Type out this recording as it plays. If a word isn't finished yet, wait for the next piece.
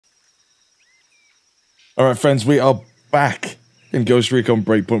Alright friends, we are back in Ghost Recon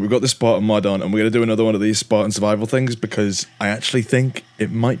Breakpoint. We've got the Spartan mod on, and we're going to do another one of these Spartan survival things because I actually think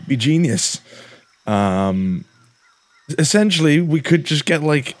it might be genius. Essentially, we could just get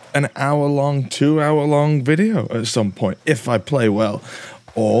like an hour-long, 2-hour-long video at some point, if I play well.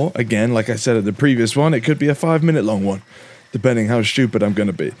 Or, again, like I said at the previous one, it could be a 5-minute long one, depending how stupid I'm going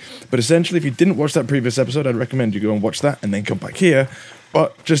to be. But essentially, if you didn't watch that previous episode, I'd recommend you go and watch that and then come back here.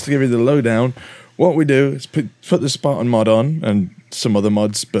 But just to give you the lowdown, what we do is put the Spartan mod on and some other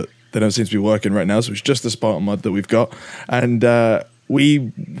mods, but they don't seem to be working right now, so it's just the Spartan mod that we've got. And we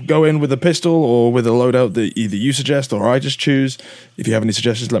go in with a pistol or with a loadout that either you suggest or I just choose. If you have any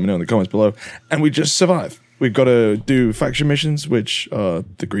suggestions, let me know in the comments below. And we just survive. We've got to do faction missions, which are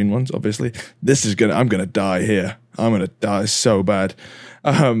the green ones, obviously. I'm gonna die here. I'm gonna die so bad.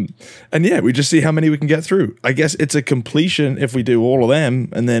 And yeah, we just see how many we can get through. I guess it's a completion if we do all of them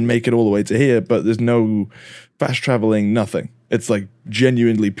and then make it all the way to here, but there's no fast traveling, nothing. It's like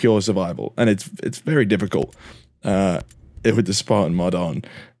genuinely pure survival, and it's very difficult with the Spartan mod on.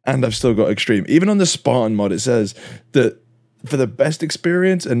 And I've still got extreme. Even on the Spartan mod, it says that for the best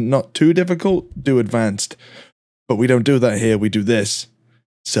experience and not too difficult, do advanced. But we don't do that here. We do this.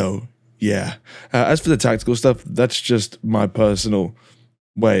 So yeah. As for the tactical stuff, that's just my personal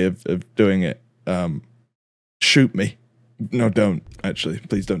way of doing it. Shoot me. No, don't. Actually,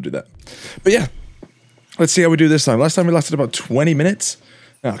 please don't do that. But yeah, let's see how we do this time. Last time we lasted about 20 minutes.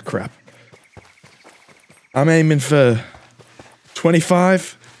 Oh, crap. I'm aiming for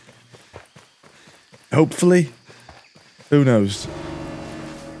 25. Hopefully. Who knows?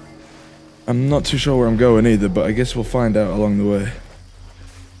 I'm not too sure where I'm going either, but I guess we'll find out along the way.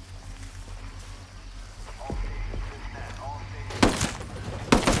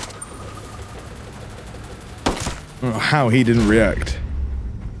 I don't know how he didn't react.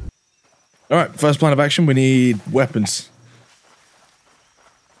 Alright, first plan of action, we need weapons.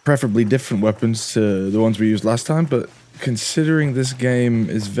 Preferably different weapons to the ones we used last time, but considering this game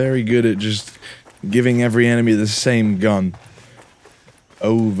is very good at just giving every enemy the same gun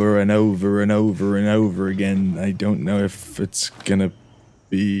over and over and over and over again, I don't know if it's gonna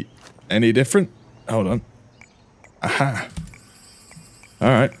be any different. Hold on. Aha.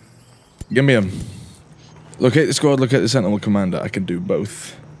 Alright. Give me him. Locate the squad, locate the sentinel commander. I can do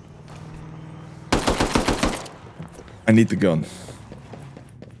both. I need the gun.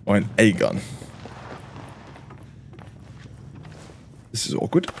 I want a gun. This is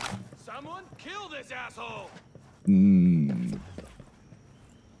awkward. Someone kill this asshole.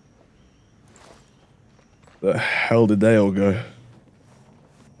 The hell did they all go?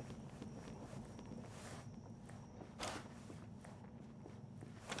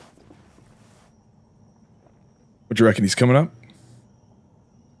 What do you reckon? He's coming up?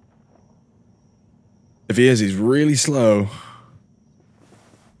 If he is, he's really slow.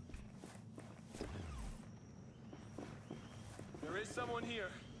 There is someone here.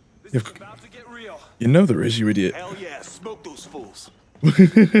 This is about to get real. You know there is, you idiot. Hell yeah, smoke those fools.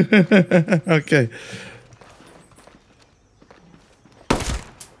 Okay.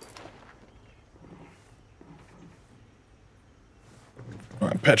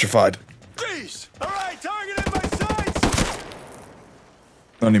 Alright, petrified. Freeze! Alright, target at my sights!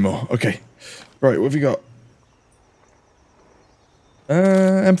 Not anymore. Okay. Right, what have you got?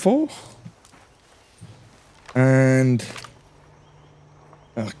 M4? And...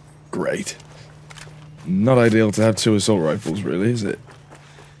 oh, great. Not ideal to have 2 assault rifles, really, is it?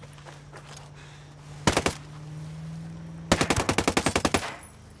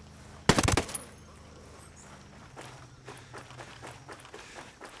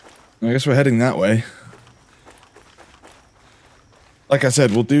 I guess we're heading that way. Like I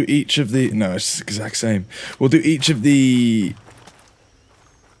said, we'll do each of the... no, it's the exact same. We'll do each of the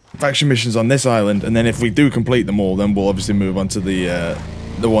faction missions on this island, and then if we do complete them all, then we'll obviously move on to the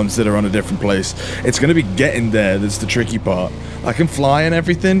ones that are on a different place. It's going to be getting there that's the tricky part. I can fly and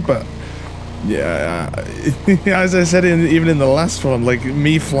everything, but... yeah, as I said even in the last one, like,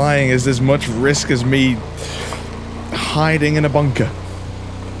 me flying is as much risk as me hiding in a bunker.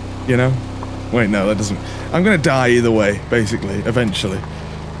 You know? Wait, no, that doesn't... I'm gonna die either way, basically, eventually.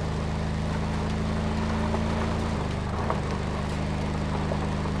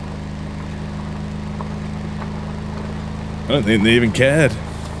 I don't think they even cared.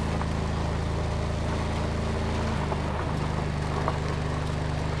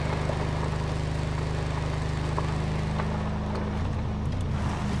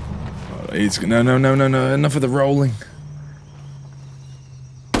 Oh, he's... no, enough of the rolling.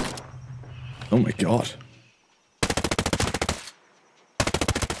 Oh my god.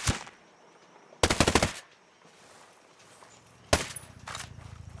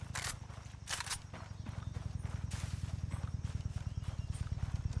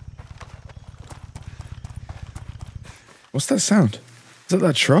 What's that sound? Is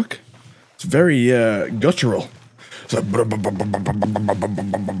that truck? It's very guttural. It's like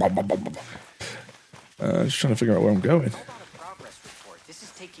just trying to figure out where I'm going. How about a progress report? This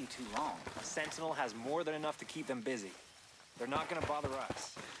is taking too long. Sentinel has more than enough to keep them busy. They're not gonna bother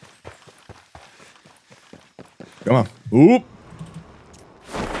us. Come on. Oop.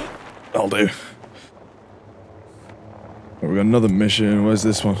 I'll do. Oh, we got another mission. Where's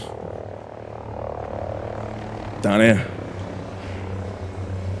this one? Down here.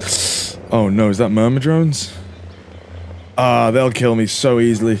 Oh no, is that myrmidrones? Ah, they'll kill me so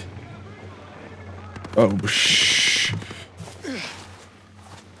easily. Oh, shh.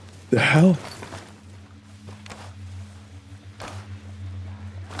 The hell?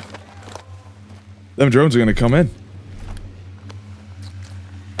 Them drones are gonna come in.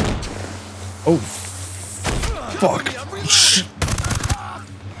 Oh, fuck. Shh.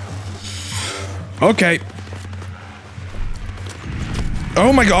 Okay.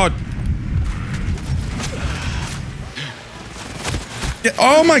 Oh my god. Yeah,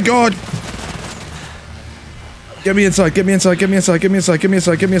 oh my god. Get me inside, get me inside, get me inside, get me inside, get me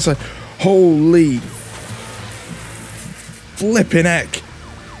inside, get me inside. Holy flipping heck.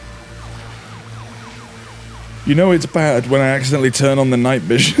 You know it's bad when I accidentally turn on the night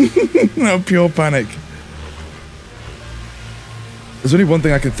vision. No, pure panic. There's only one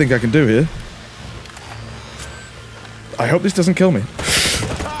thing I can do here. I hope this doesn't kill me.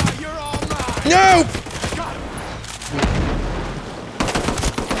 No!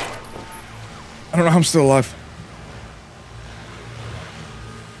 I don't know how I'm still alive.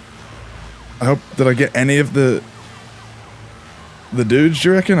 I hope, did I get any of the dudes, do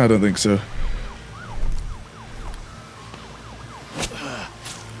you reckon? I don't think so.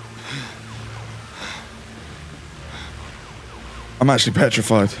 I'm actually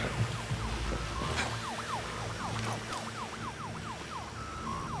petrified. Stay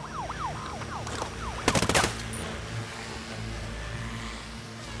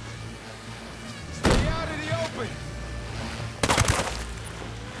out of the open.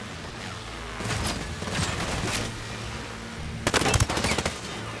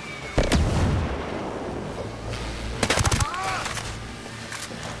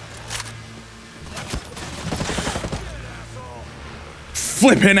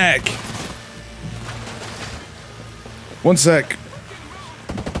 Flipping heck! One sec.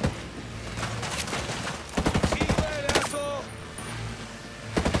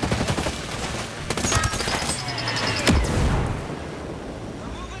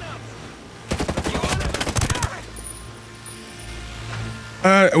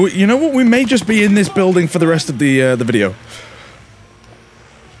 You know what? We may just be in this building for the rest of the video.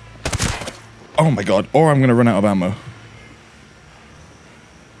 Oh my god! Or I'm gonna run out of ammo.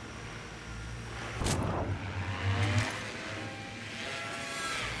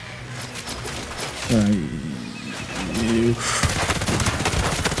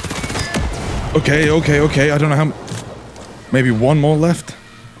 Okay. I don't know how. Maybe one more left.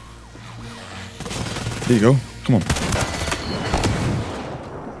 There you go. Come on.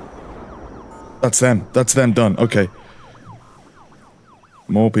 That's them. That's them done. Okay.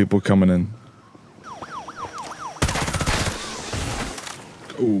 More people coming in.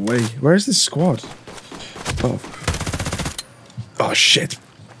 Oh, wait. Where's this squad? Oh. Oh, shit.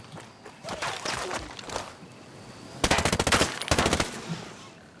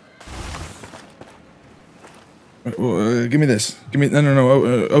 Give me this. Give me. No.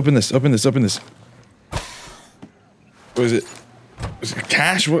 Open this. Open this. Open this. What is it? Is it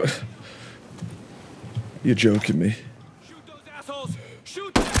cash? What? You're joking me. Shoot those assholes!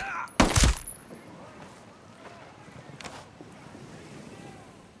 Shoot!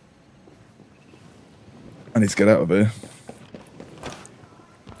 I need to get out of here.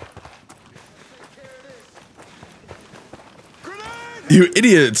 You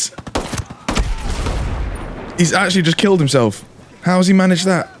idiots! He's actually just killed himself. How has he managed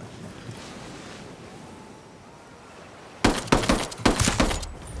that?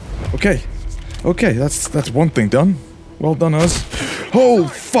 Okay. Okay, that's one thing done. Well done, us. Oh,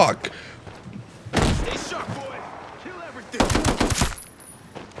 fuck! Stay sharp, boy! Kill everything!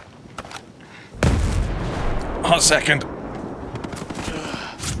 Hot second.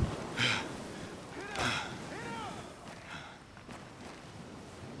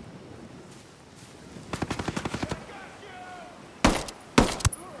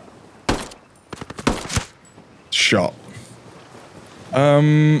 Shot.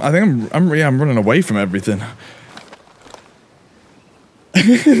 I think I'm running away from everything.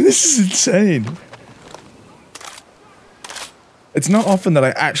 This is insane. It's not often that I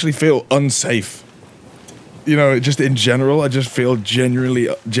actually feel unsafe. you know, just in general, I just feel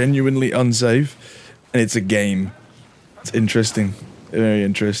genuinely unsafe. And it's a game. It's interesting. Very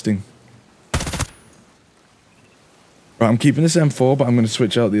interesting. Right, I'm keeping this M4, but I'm going to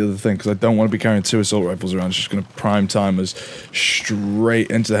switch out the other thing because I don't want to be carrying 2 assault rifles around. It's just going to prime time us straight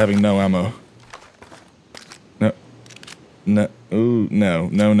into having no ammo. No. No. Ooh, no.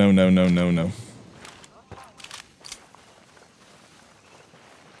 No, no, no, no, no, no.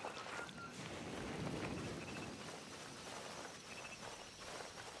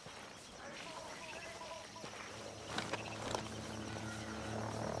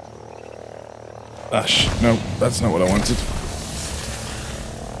 Ash, no, that's not what I wanted.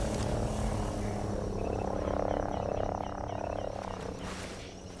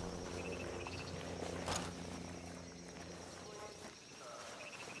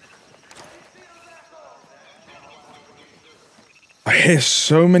 I hear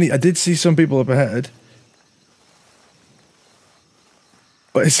so many. I did see some people up ahead.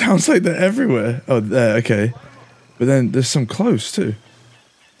 But it sounds like they're everywhere. Oh, there, okay. But then there's some close too.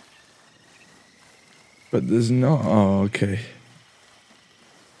 But there's not. Oh, okay.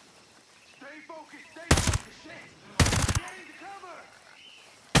 Stay focused, stay focused. Shit. Get into cover.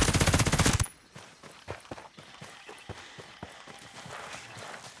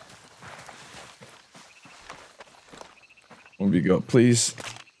 What have you got, please?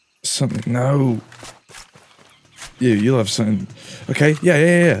 Something. No. You'll have something. Okay,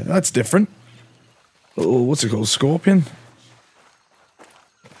 yeah. That's different. Oh, what's it called? Scorpion?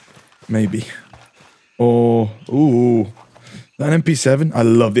 Maybe. Or, ooh, that MP7. I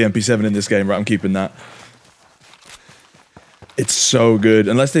love the MP7 in this game. Right, I'm keeping that. It's so good.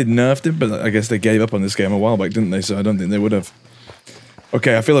 Unless they nerfed it, but I guess they gave up on this game a while back, didn't they? So I don't think they would have.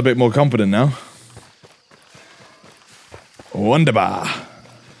 Okay, I feel a bit more confident now. Wunderbar.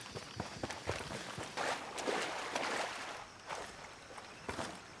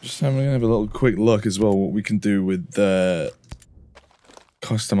 I'm going to have a little quick look as well what we can do with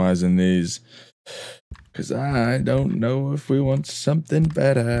customizing these. Because I don't know if we want something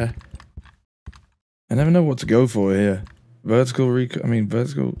better. I never know what to go for here. Vertical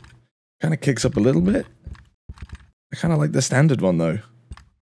vertical kind of kicks up a little bit. I kind of like the standard one though.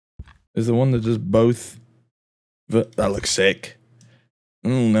 Is the one that does both. That looks sick.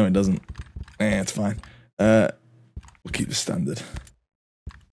 No, it doesn't. It's fine. We'll keep the standard.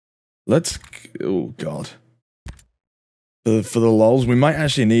 Let's. Oh god. For the lols, we might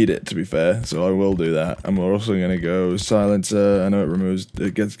actually need it, to be fair, so I will do that. And we're also going to go silencer. I know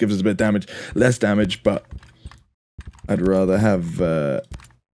it gives us a bit of damage, less damage, but I'd rather have,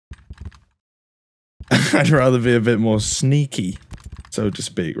 I'd rather be a bit more sneaky, so to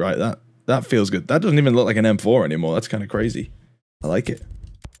speak, right? That feels good. That doesn't even look like an M4 anymore. That's kind of crazy. I like it.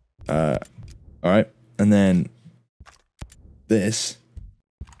 Alright, and then this.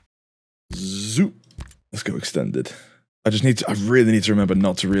 Zoop. Let's go extended. I really need to remember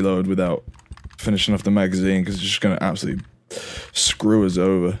not to reload without finishing off the magazine because it's just going to absolutely screw us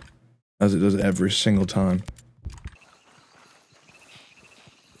over as it does every single time.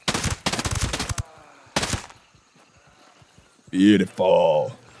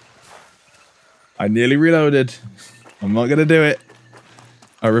 Beautiful. I nearly reloaded. I'm not going to do it.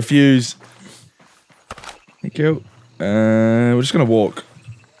 I refuse. Thank you. We're just going to walk.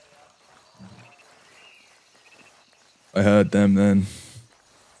 I heard them then.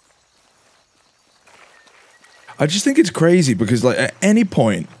 I just think it's crazy because, like, at any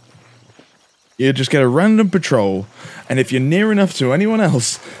point, you just get a random patrol, and if you're near enough to anyone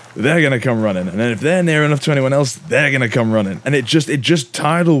else, they're gonna come running, and then if they're near enough to anyone else, they're gonna come running, and it just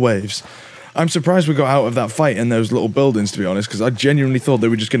tidal waves. I'm surprised we got out of that fight in those little buildings, to be honest, because I genuinely thought they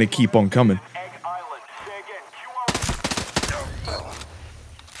were just gonna keep on coming.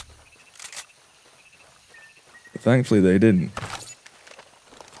 Thankfully, they didn't.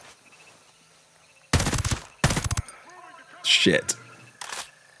 Shit.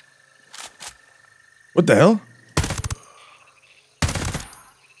 What the hell?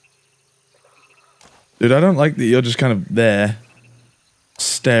 Dude, I don't like that you're just kind of there,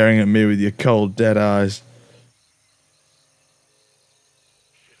 staring at me with your cold, dead eyes.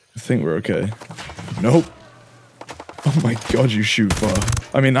 I think we're okay. Nope. Oh my god, you shoot far.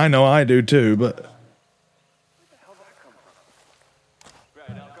 I mean, I know I do too, but...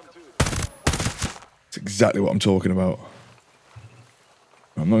 That's exactly what I'm talking about.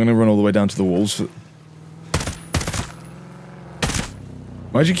 I'm not going to run all the way down to the walls.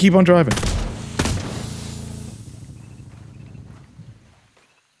 Why'd you keep on driving?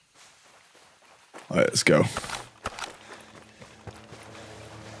 Alright, let's go.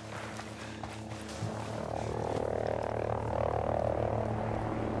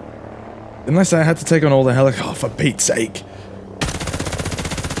 Didn't I say I had to take on all the helicopters? Oh, for Pete's sake.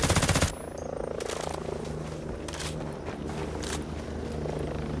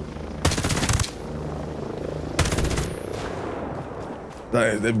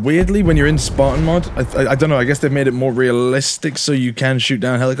 Weirdly, when you're in Spartan mod, I don't know, I guess they've made it more realistic so you can shoot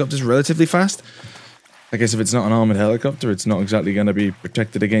down helicopters relatively fast. I guess if it's not an armored helicopter, it's not exactly going to be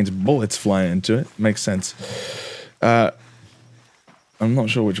protected against bullets flying into it. Makes sense. I'm not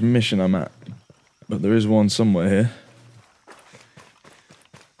sure which mission I'm at, but there is one somewhere here.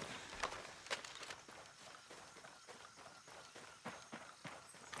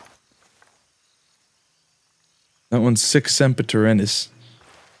 That one's Six Semper Tyrannis.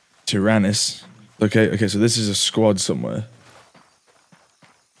 Okay, so this is a squad somewhere.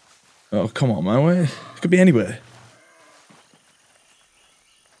 Oh, come on, man. Where? It could be anywhere.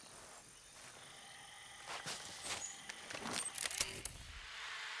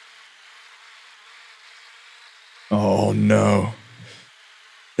 Oh, no.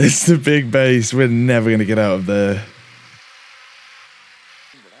 It's the big base. We're never going to get out of there.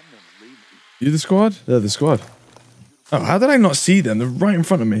 You the squad? They're the squad. Oh, how did I not see them? They're right in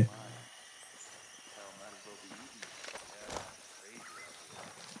front of me.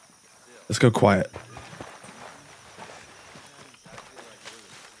 Let's go quiet.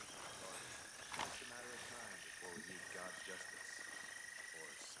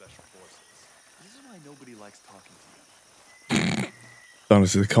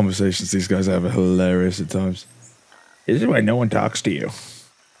 Honestly, the conversations these guys have are hilarious at times. This is why no one talks to you.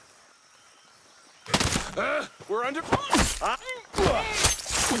 We're under.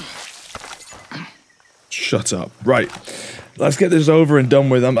 Shut up. Right. Let's get this over and done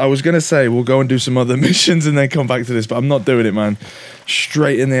with. I was going to say we'll go and do some other missions and then come back to this, but I'm not doing it, man.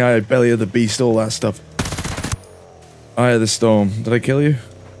 Straight in the eye, belly of the beast, all that stuff. Eye of the storm. Did I kill you?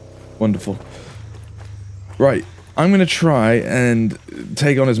 Wonderful. Right. I'm going to try and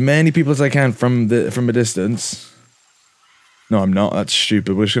take on as many people as I can from a distance. No, I'm not. That's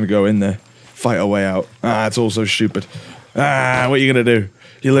stupid. We're just going to go in there. Fight our way out. Ah, that's also stupid. Ah, what are you going to do?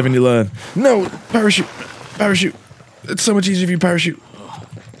 You live and you learn. No! Parachute! Parachute! It's so much easier if you parachute.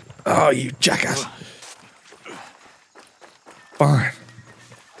 Oh, you jackass. Fine.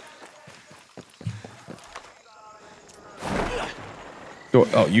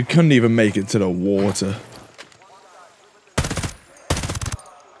 Oh, you couldn't even make it to the water.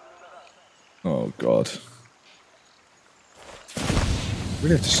 Oh, God.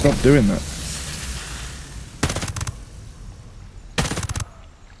 Really have to stop doing that.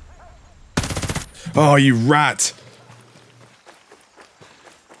 Oh, you rat!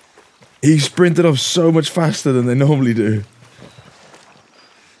 He sprinted off so much faster than they normally do.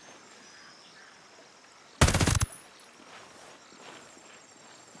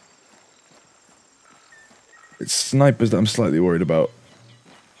 It's snipers that I'm slightly worried about.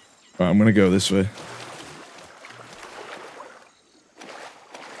 Alright, I'm gonna go this way.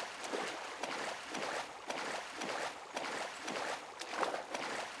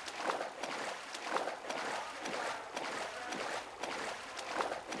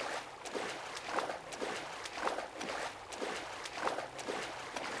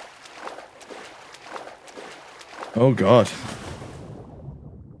 Oh, God.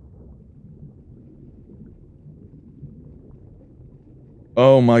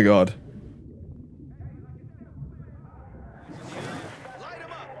 Oh, my God.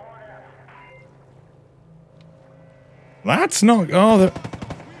 That's not... Oh,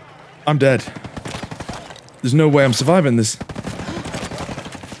 I'm dead. There's no way I'm surviving this.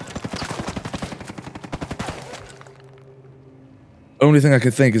 Only thing I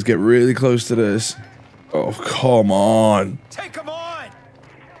could think is get really close to this. Oh, come on. Take him on!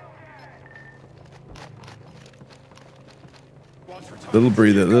 Little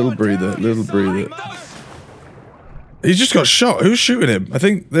breather, little breather, little breather. He just got shot. Who's shooting him? I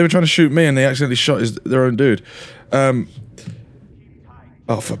think they were trying to shoot me and they accidentally shot their own dude. Oh,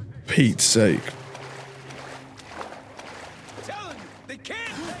 for Pete's sake.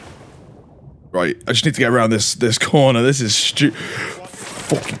 Right, I just need to get around this corner. This is stupid.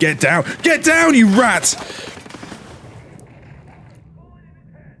 Fucking get down! Get down, you rat!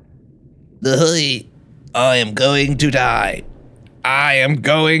 I am going to die. I am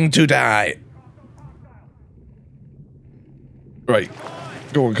going to die. Right.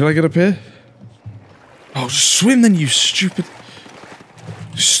 Go on, can I get up here? Oh, just swim then, you stupid...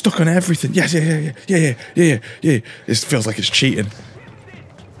 You're stuck on everything. Yes, yeah. It feels like it's cheating.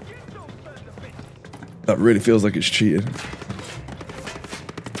 That really feels like it's cheating.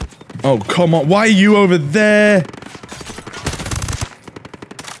 Oh, come on. Why are you over there?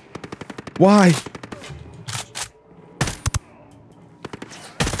 Why?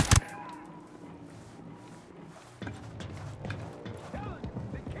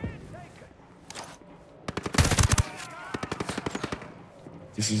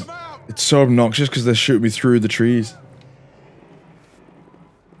 This is... It's so obnoxious because they're shooting me through the trees.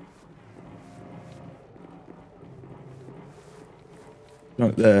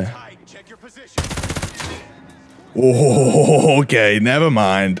 Right there. Check your position. Oh, okay, never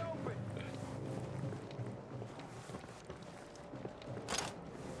mind.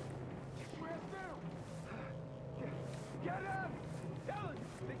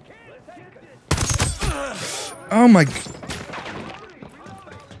 Oh my...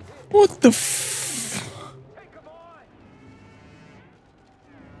 What the f...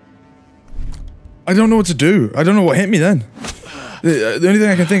 I don't know what to do. I don't know what hit me then. The only thing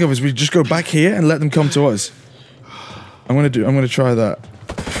I can think of is we just go back here and let them come to us. I'm gonna try that.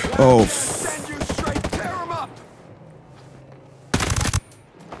 Oh.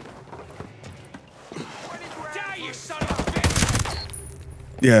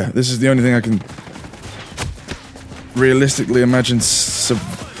 Yeah, this is the only thing I can realistically imagine.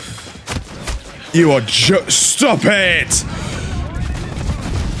 You are stop it!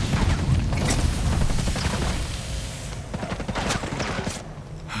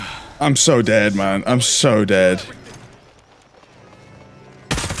 I'm so dead, man. I'm so dead.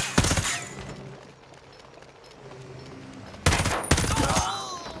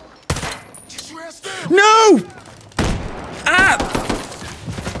 No! Ah!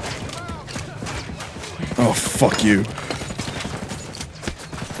 Oh, fuck you.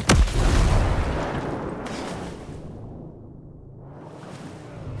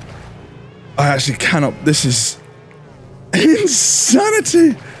 I actually cannot. This is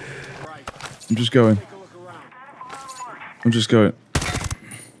insanity. I'm just going. I'm just going.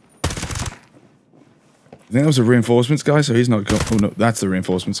 I think that was a reinforcements guy, so he's not going. Oh no, that's the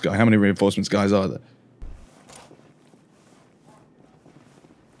reinforcements guy. How many reinforcements guys are there?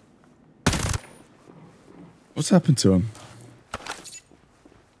 What's happened to him?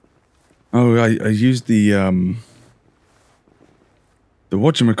 Oh, I used the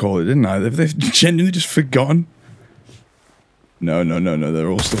whatchamacallit, didn't I? Have they genuinely just forgotten? No, they're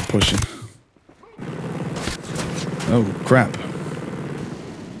all still pushing. Oh, crap.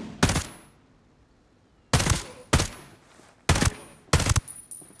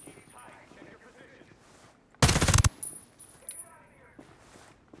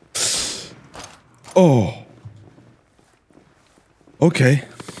 Oh. Okay.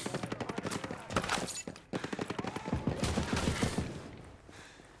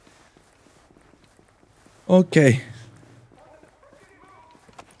 Okay.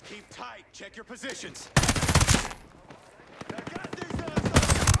 Keep tight. Check your positions.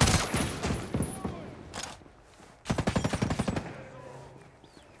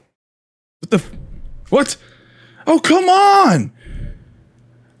 What the what? Oh, come on!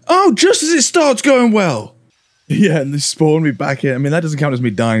 Oh, just as it starts going well. Yeah, and they spawn me back in. I mean, that doesn't count as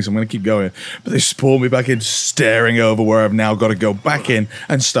me dying, so I'm going to keep going. But they spawn me back in, staring over where I've now got to go back in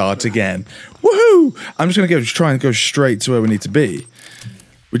and start again. Woohoo! I'm just going to try and go straight to where we need to be.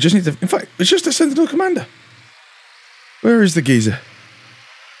 We just need to... In fact, it's just a Sentinel Commander. Where is the geezer?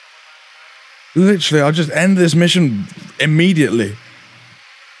 Literally, I'll just end this mission immediately.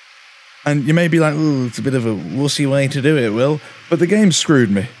 And you may be like, ooh, it's a bit of a wussy way to do it, Will. But the game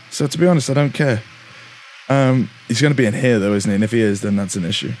screwed me. So to be honest, I don't care. He's going to be in here, though, isn't he? And if he is, then that's an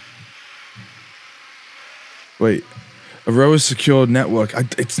issue. Wait. Aroa's secured network.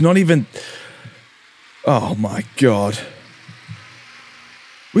 It's not even... Oh, my God.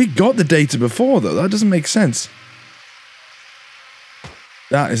 We got the data before, though. That doesn't make sense.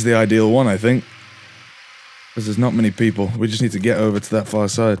 That is the ideal one, I think. Because there's not many people. We just need to get over to that far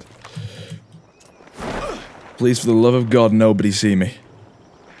side. Please, for the love of God, nobody see me.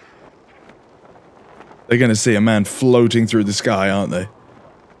 They're going to see a man floating through the sky, aren't they?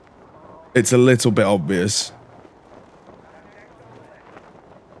 It's a little bit obvious.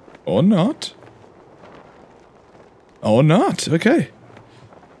 Or not. Or not. Okay.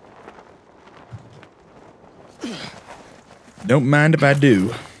 Don't mind if I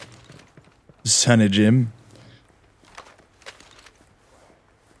do. Sonny Jim.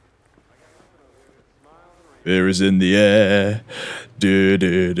 Fear is in the air. Do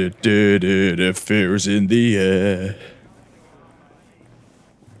do do do do do. Fear is in the air.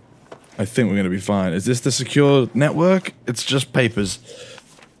 I think we're gonna be fine. Is this the secure network? It's just papers.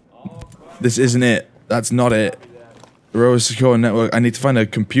 This isn't it. That's not it. Row secure network. I need to find a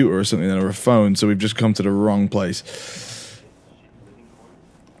computer or something or a phone. So we've just come to the wrong place.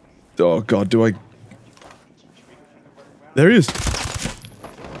 Oh god, do I... There he is.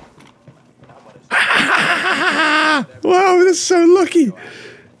 Wow, that's so lucky.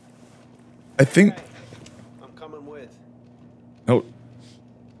 I think... I'm coming with. Oh.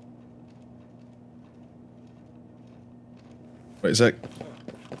 Wait a sec.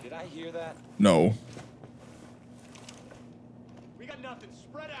 Did I hear that? No. We got nothing.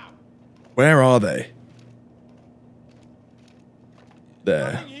 Spread out. Where are they?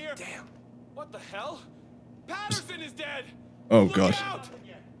 There. Nothing here. Damn. What the hell? Patterson is dead. Oh Look god. out.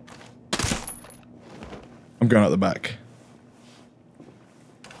 I'm going out the back.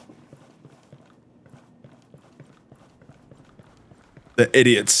 They're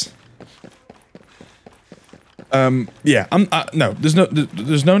idiots. Yeah, no,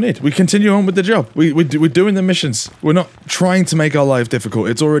 there's no need. We continue on with the job. We're doing the missions. We're not trying to make our life difficult.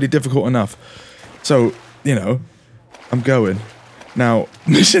 It's already difficult enough. So, you know, I'm going. Now,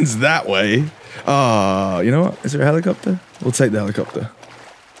 missions that way. You know what? Is there a helicopter? We'll take the helicopter.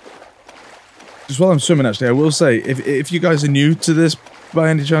 Just while I'm swimming, actually, I will say, if you guys are new to this by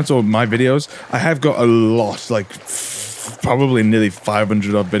any chance, or my videos, I have got a lot, like, probably nearly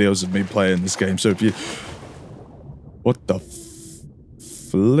 500 odd videos of me playing this game. So if you... What the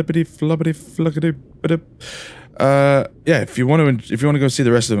flippity floppity fluckity bidip. Yeah, if you want to go see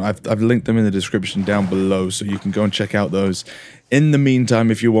the rest of them, I've linked them in the description down below, so you can go and check out those. In the meantime,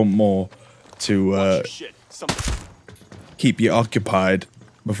 if you want more to keep you occupied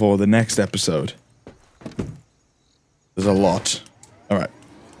before the next episode, there's a lot. All right,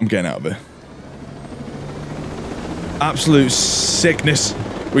 I'm getting out of here. Absolute sickness.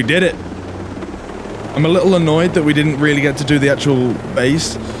 We did it. I'm a little annoyed that we didn't really get to do the actual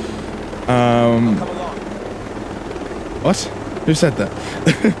base. What? Who said that?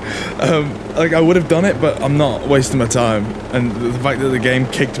 Like, I would have done it, but I'm not wasting my time. And the fact that the game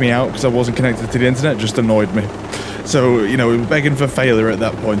kicked me out because I wasn't connected to the internet just annoyed me. So, you know, we were begging for failure at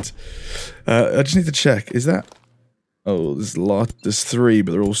that point. I just need to check. Is that... Oh, there's a lot. There's 3,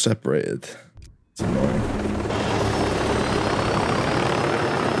 but they're all separated. It's annoying.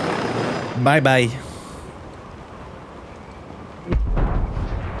 Bye-bye.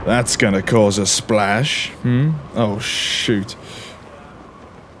 That's gonna cause a splash. Oh, shoot.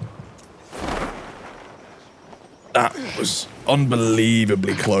 That was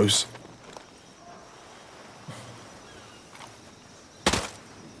unbelievably close.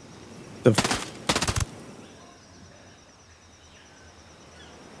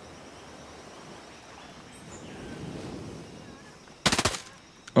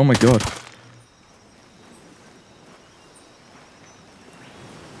 Oh my god.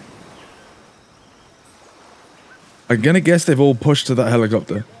 I'm gonna guess they've all pushed to that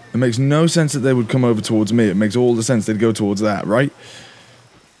helicopter. It makes no sense that they would come over towards me. It makes all the sense they'd go towards that, right?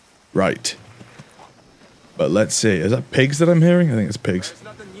 Right. But let's see. Is that pigs that I'm hearing? I think it's pigs. There's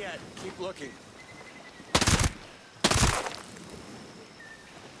nothing yet. Keep looking.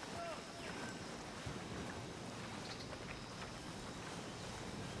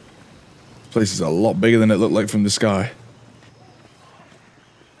 This place is a lot bigger than it looked like from the sky.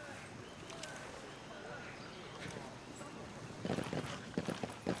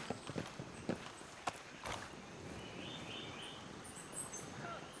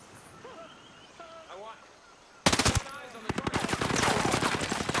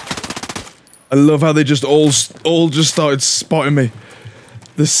 I love how they just all just started spotting me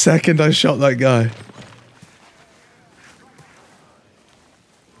the second I shot that guy.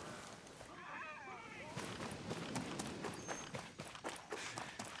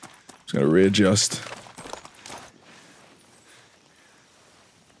 Just gonna readjust.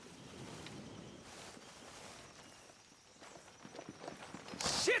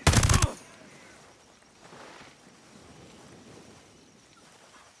 Shit!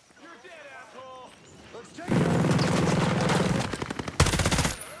 You're dead, asshole. Let's take it.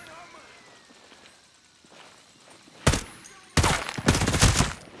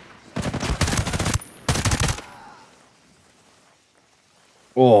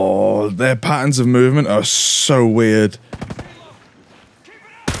 Oh, their patterns of movement are so weird.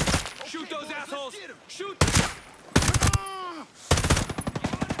 Shoot those assholes! Shoot!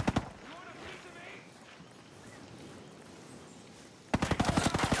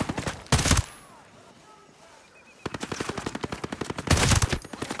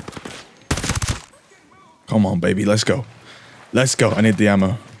 Come on, baby, let's go. Let's go. I need the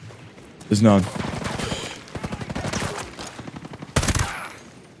ammo. There's none.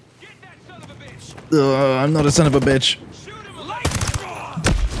 I'm not a son of a bitch.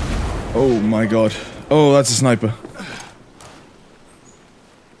 Oh my god. Oh, that's a sniper.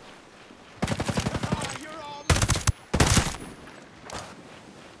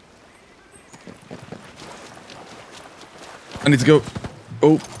 need to go.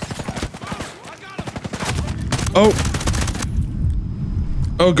 Oh. Oh.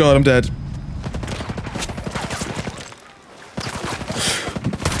 Oh god, I'm dead.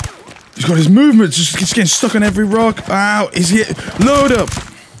 He's got his movements, just getting stuck on every rock. Ow, he's here. Load up.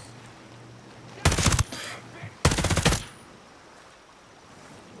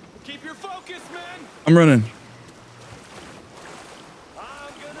 Keep your focus, man. I'm running.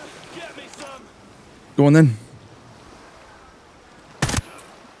 I'm gonna get me some. Go on then.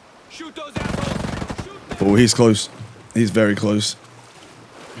 Shoot those assholes. Shoot them. Oh, he's close. He's very close.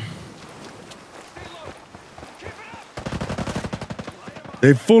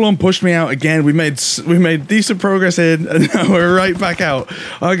 They full on pushed me out again. We made decent progress in, and now we're right back out.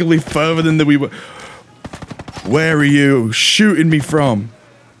 Arguably further than we were. Where are you shooting me from?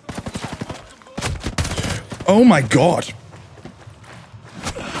 Oh my god.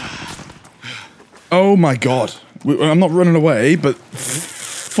 Oh my god. I'm not running away, but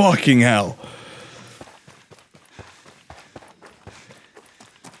fucking hell.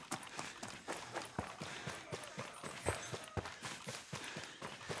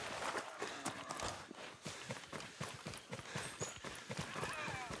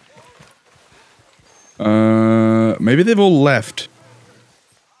 Maybe they've all left.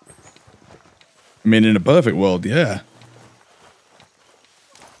 I mean, in a perfect world, yeah.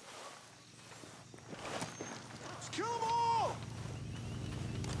 Kill them all.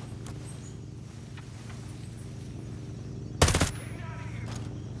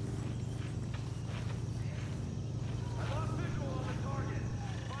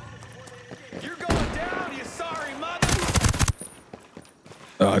 You're going down, you sorry mother.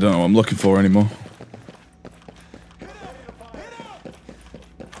 I don't know what I'm looking for anymore.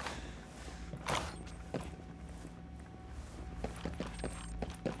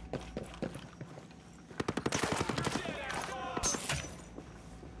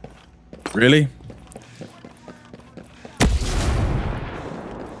 Really?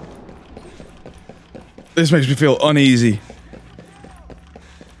 This makes me feel uneasy.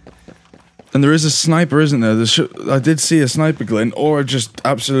 And there is a sniper, isn't there? I did see a sniper glint, or I just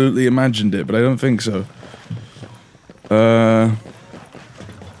absolutely imagined it, but I don't think so. Oh,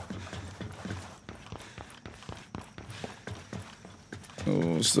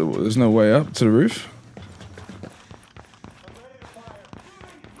 so there's no way up to the roof?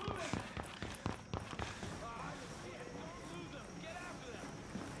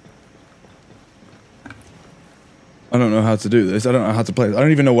 I don't know how to do this. I don't know how to play. I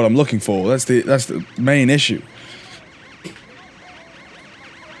don't even know what I'm looking for. That's the main issue.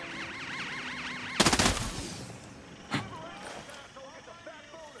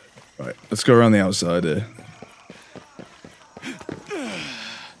 Right, let's go around the outside here. We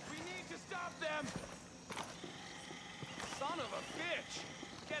need to stop them. Son of a bitch.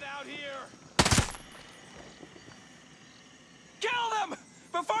 Get out here. Kill them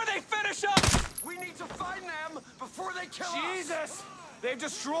before they finish up. We need to find them before they kill us. Jesus! They've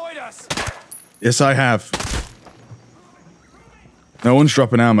destroyed us. Yes, I have. No one's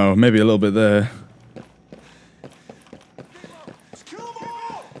dropping ammo. Maybe a little bit there. Let's kill them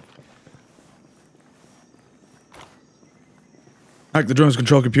all. Hack the drone's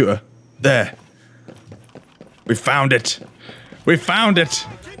control computer. There. We found it. We found it.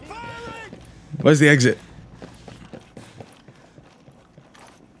 Keep firing. Where's the exit?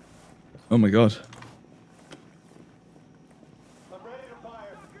 Oh my god. I'm ready to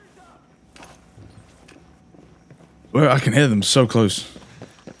fire. Where I can hear them so close.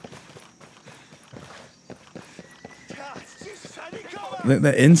 God, Jesus, I need cover.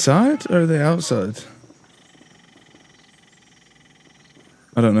 They're inside or are they outside?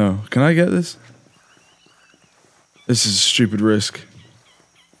 I don't know. Can I get this? This is a stupid risk.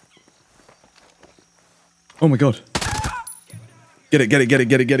 Oh my god. Get it, get it, get it,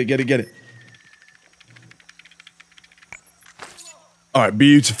 get it, get it, get it, get it. Alright,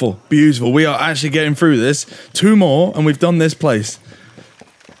 beautiful, beautiful. We are actually getting through this. 2 more, and we've done this place.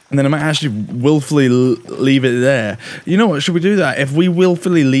 And then I might actually willfully leave it there. You know what, should we do that? If we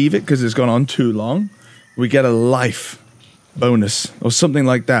willfully leave it because it's gone on too long, we get a life bonus or something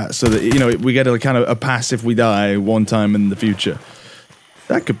like that. So that, you know, we get a kind of a pass if we die one time in the future.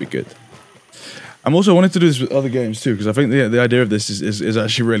 That could be good. I'm also wanting to do this with other games too, because I think the idea of this is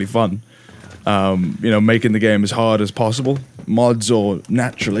actually really fun. You know, making the game as hard as possible, mods or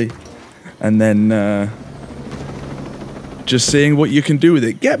naturally, and then just seeing what you can do with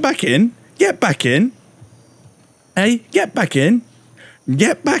it. Get back in. Get back in. Hey, get back in.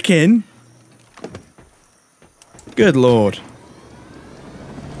 Get back in. Good lord.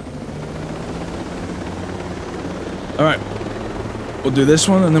 All right. We'll do this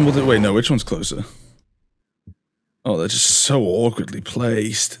one and then we'll do. Wait, no, which one's closer? Oh, they're just so awkwardly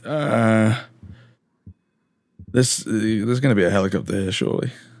placed. There's gonna be a helicopter here,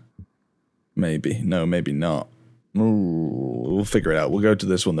 surely. Maybe. No, maybe not. Ooh, we'll figure it out. We'll go to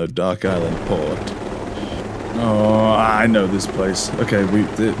this one though, Dark Island Port. Oh, I know this place. Okay,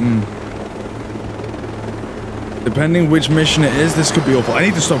 depending which mission it is, this could be awful. I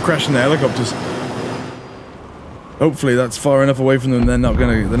need to stop crashing the helicopters. Hopefully that's far enough away from them they're not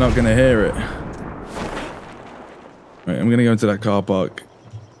gonna hear it. Right, I'm gonna go into that car park.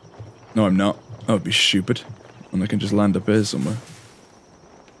 No, I'm not. That would be stupid. And I can just land up here somewhere.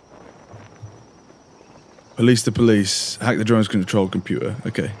 Police to police. Hack the drone's control computer.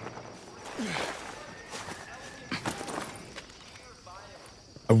 Okay.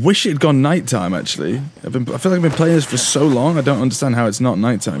 I wish it had gone nighttime, actually. I feel like I've been playing this for so long, I don't understand how it's not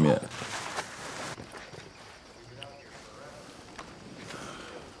nighttime yet.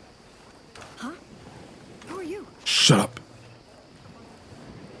 Huh? Who are you? Shut up.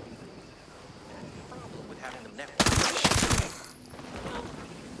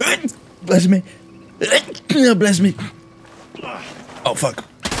 Bless me. Bless me. Oh, fuck.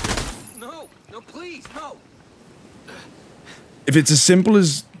 No, no, please, no. If it's as simple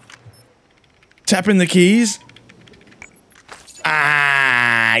as tapping the keys.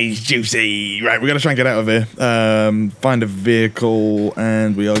 Ah, he's juicy. Right, we gotta try and get out of here. Find a vehicle,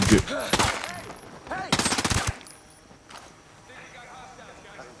 and we are good.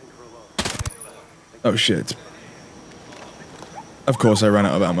 Oh, shit. Of course I ran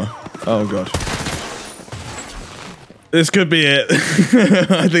out of ammo. Oh, God. This could be it.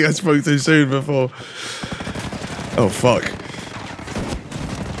 I think I spoke too soon before. Oh, fuck.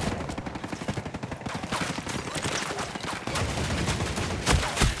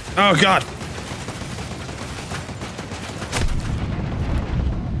 Oh, God.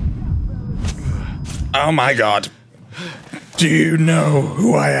 Oh, my God. Do you know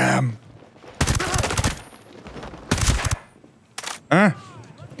who I am? Huh?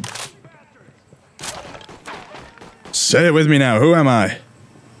 Say it with me now. Who am I?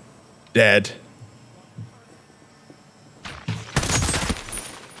 Dead.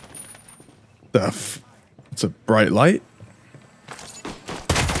 It's a bright light.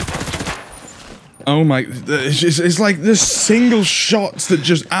 Oh my, it's like the single shots that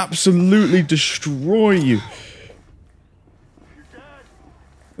just absolutely destroy you.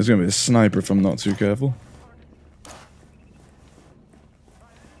 There's gonna be a sniper if I'm not too careful.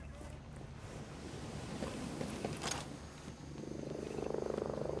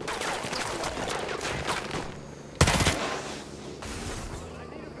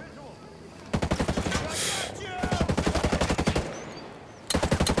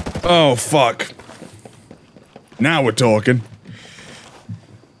 Oh, fuck. Now we're talking.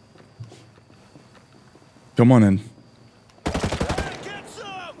 Come on in.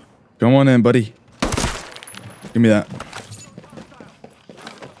 Come on in, buddy. Give me that.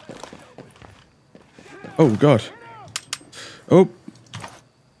 Oh, God. Oh.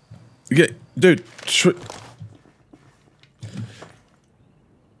 Okay, dude.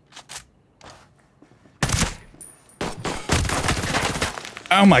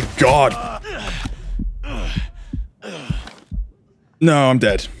 Oh my God. No, I'm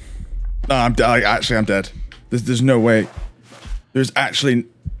dead. No, I'm actually, I'm dead. There's no way. There's actually...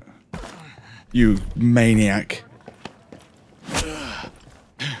 You maniac.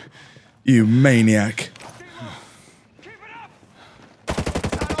 You maniac.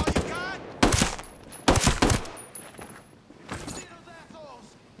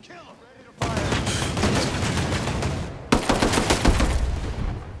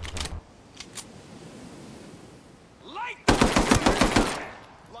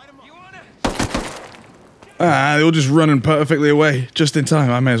 Ah, they're all just running perfectly away, just in time.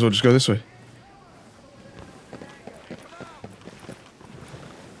 I may as well just go this way.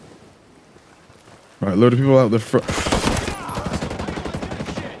 Right, a load of people out the front.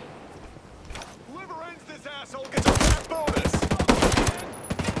 Whoever ends this asshole gets a fat bonus.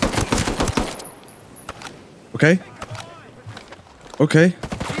 Okay. Okay.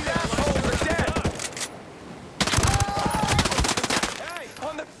 These assholes are dead. Hey,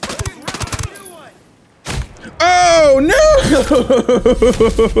 on the freaking road. Oh no!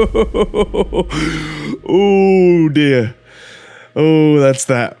 Oh dear. Oh, that's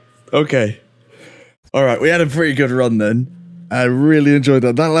that. Okay. All right, we had a pretty good run then. I really enjoyed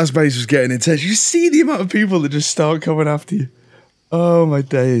that. That last base was getting intense. You see the amount of people that just start coming after you. Oh my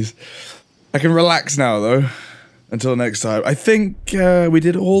days. I can relax now though. Until next time. I think we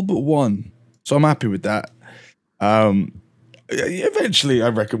did all but one, so I'm happy with that. Eventually, I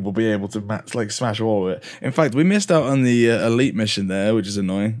reckon we'll be able to smash all of it. In fact, we missed out on the elite mission there, which is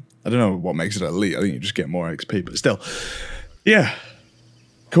annoying. I don't know what makes it elite. I think you just get more XP, but still. Yeah.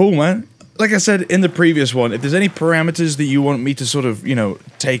 Cool, man. Like I said in the previous one, if there's any parameters that you want me to sort of, you know,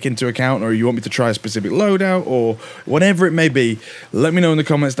 take into account, or you want me to try a specific loadout, or whatever it may be, let me know in the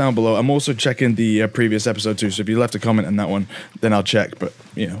comments down below. I'm also checking the previous episode too, so if you left a comment on that one, then I'll check. But,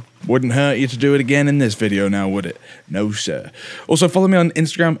 you know, wouldn't hurt you to do it again in this video now, would it? No, sir. Also, follow me on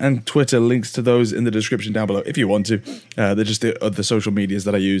Instagram and Twitter. Links to those in the description down below if you want to. They're just the other social medias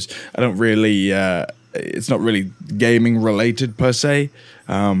that I use. I don't really, it's not really gaming related per se.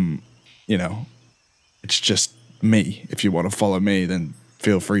 You know, it's just me. If you want to follow me, then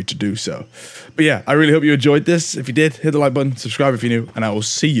feel free to do so. But yeah, I really hope you enjoyed this. If you did, hit the like button, subscribe if you're new, and I will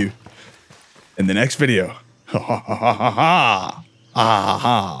see you in the next video. Ha ha ha ha ha ha ha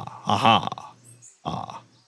ha ha ha.